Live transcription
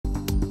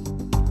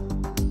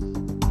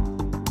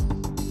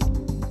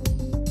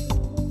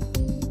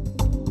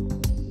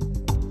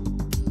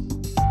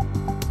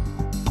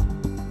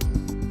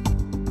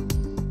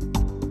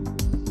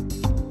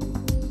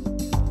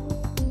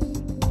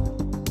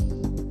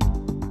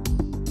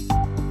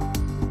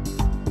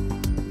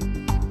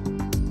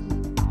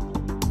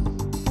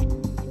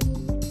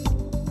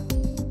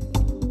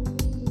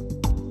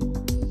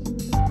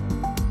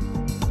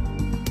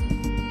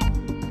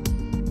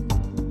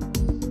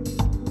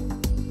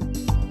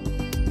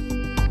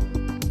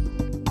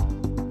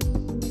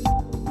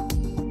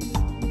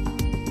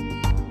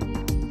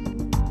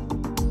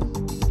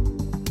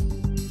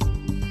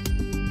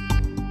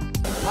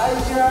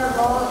IGR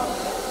nor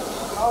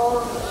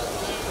our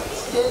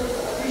state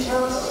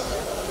officials.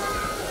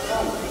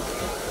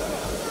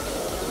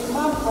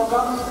 Iman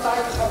program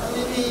tight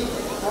ability,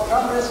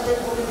 program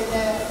respectfully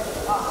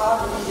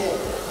hard media.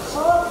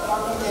 So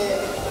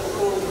family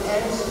to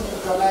hands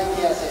July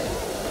kiase.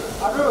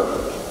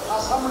 Aru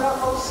Assam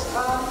Rafos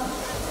Khan,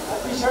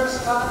 officials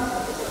Khan,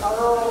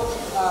 Aru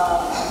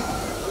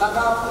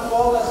Laga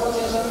Football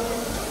Association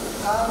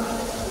Khan,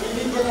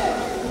 really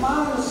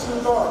Iman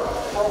Sundor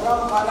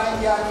program banai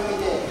dia ni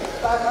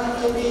takkan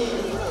kami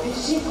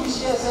visi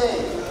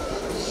ase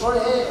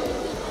sore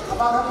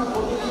hamakan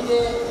bodi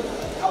de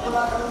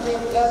apna kami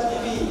plus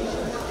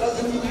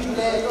bibi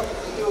le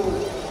itu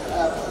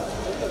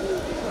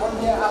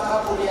onnya akha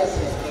bodi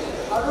ase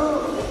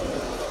aru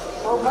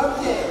program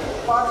ke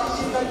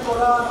participate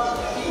kora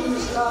team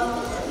stan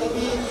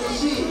kami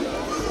visi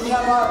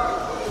niama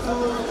itu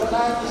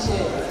banai dise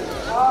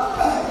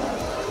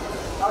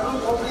aru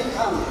public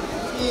kam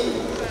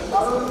ki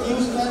aru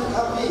newsman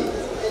kami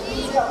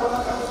ini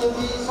apna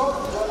kami sob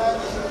jonai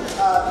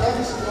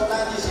dance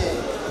jonai dise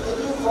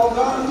itu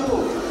program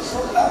tu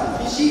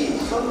visi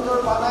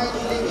sundor banai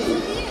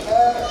dilegi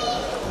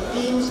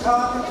teams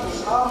kan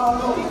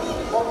samalu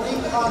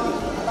public kan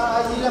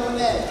na ajile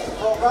mane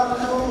program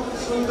tu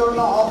sundor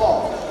na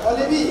hobo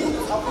bolebi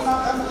apna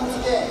kami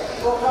ke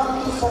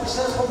program tu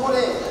success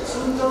hobole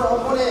sundor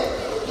hobole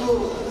itu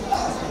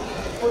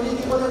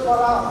political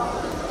para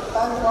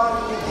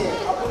tanpa ini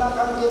apna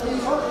kami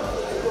sob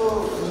itu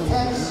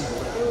thanks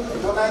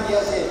jonai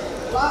diase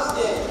last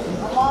day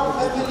our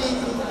family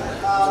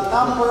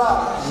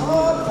nampura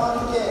short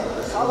manke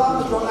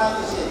salam jonai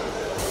diase.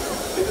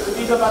 It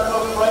is a matter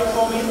of pride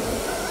for me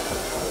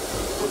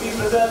to be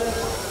present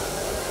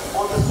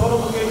on the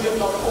solemn occasion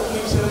of the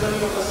opening ceremony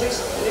of the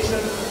 6th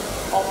edition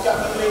of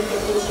Capt.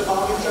 Kenguruse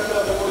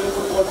Memorial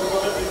Football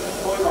Tournament in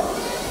Koima.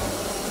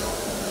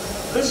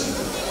 This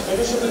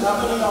edition is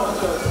happening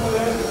after 2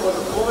 years because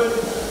of COVID.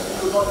 It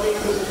could not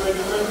take place in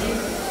 2020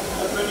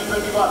 and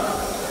 2021.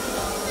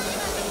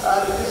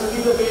 And it is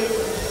indeed a great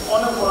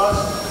honor for us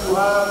to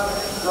have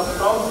the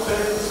proud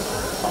parents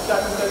of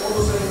Capt.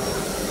 Kenguruse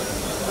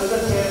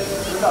present here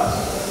with us.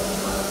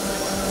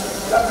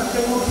 Capt.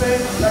 Kenguruse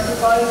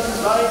sacrificed his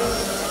life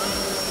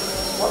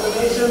for the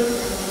nation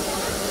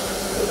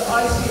in the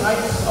icy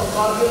heights of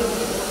Kargil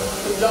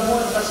in Jammu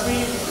and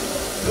Kashmir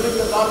during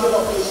the Kargil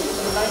operations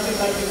in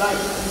 1999.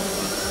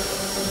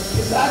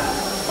 His act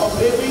of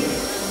bravery,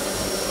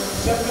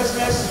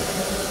 selflessness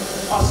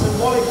are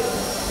symbolic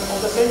of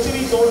the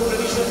centuries-old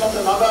tradition of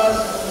the Nagas,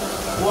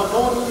 who are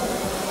known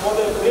for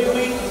their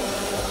bravery,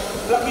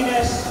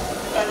 pluckiness,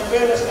 and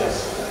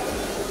fearlessness.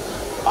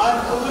 I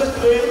am privileged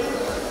today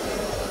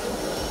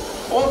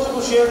also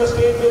to share the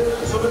stage with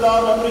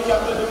Subedar Honorary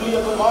Captain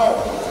Mao,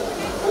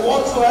 who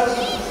also has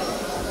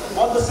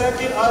won the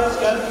second highest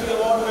gallantry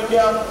award of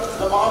India,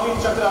 the Mahavir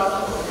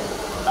Chakra,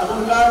 and who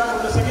retired from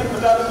the 2nd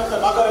Battalion of the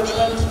Naga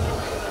Regiment.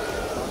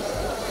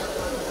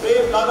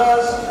 Brave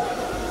Nagas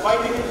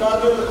fighting in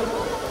Kargil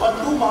won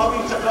 2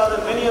 Mahavir Chakras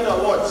and many other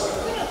awards.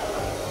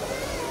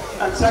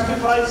 And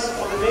sacrifice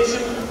for the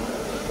nation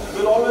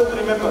will always be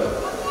remembered.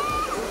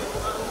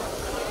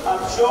 I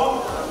am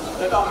sure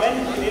that our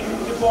men in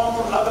uniform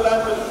from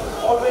Nagaland will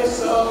always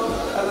serve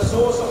as a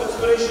source of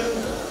inspiration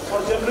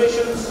for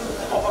generations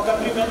of our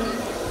countrymen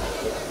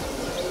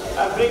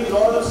and bring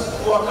laurels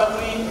to our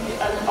country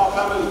and our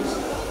families.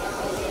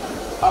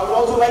 I would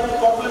also like to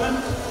compliment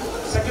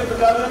 2nd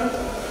Battalion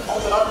of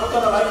the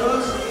Rajputana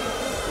Rifles,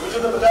 which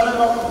is the battalion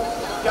of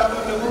Capt.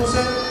 Kenguruse,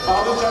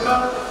 Mahavir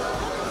Chakra,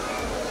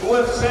 who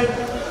have sent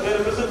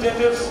their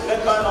representatives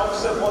led by an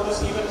officer for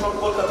this event from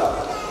Kolkata.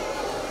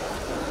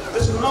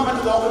 This tournament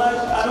is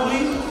organized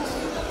annually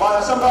by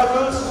Assam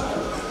Rifles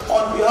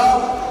on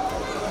behalf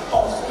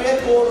of Spare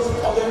Corps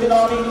of the Indian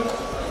Army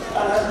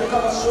and has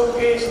become a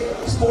showcase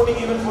sporting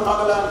event for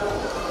Nagaland.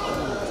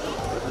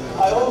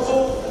 I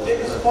also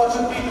take this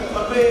opportunity to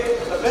convey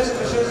the best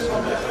wishes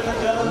from Lieutenant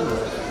General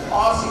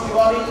R.C.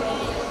 Tiwari,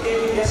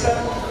 AVSM,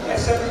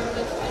 SM,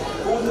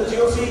 who is the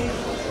GOC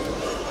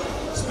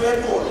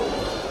Spare Corps,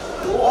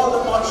 to all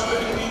the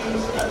participating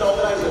teams and the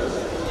organizers.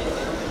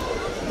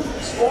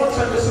 Sports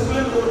and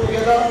discipline go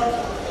together,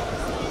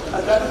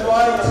 and that is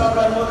why Assam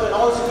Rifles and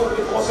all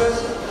security forces,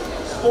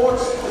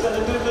 sports is an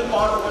integral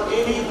part of our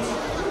daily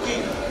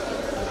routine.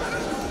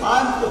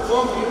 I am of the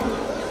firm view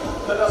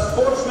that a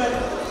sportsman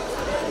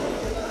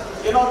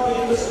cannot be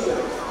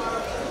indisciplined.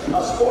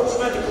 A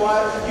sportsman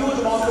requires a huge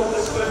amount of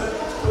discipline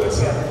to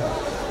excel.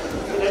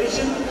 In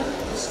addition,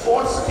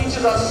 sports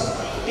teaches us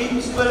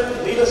team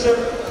spirit, leadership,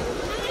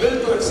 will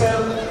to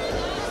excel,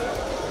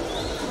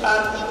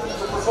 and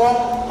to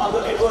perform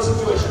under adverse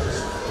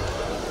situations.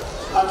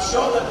 I am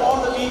sure that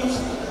all the teams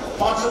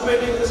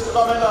participating in this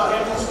tournament are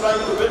here to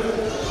strive to win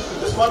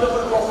this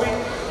wonderful trophy.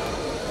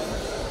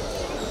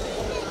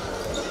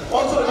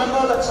 Also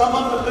remember that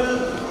someone will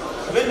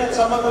win and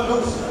someone will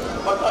lose,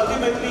 but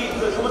ultimately it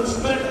is the human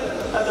spirit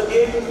and the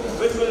game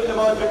which will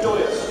emerge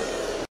victorious.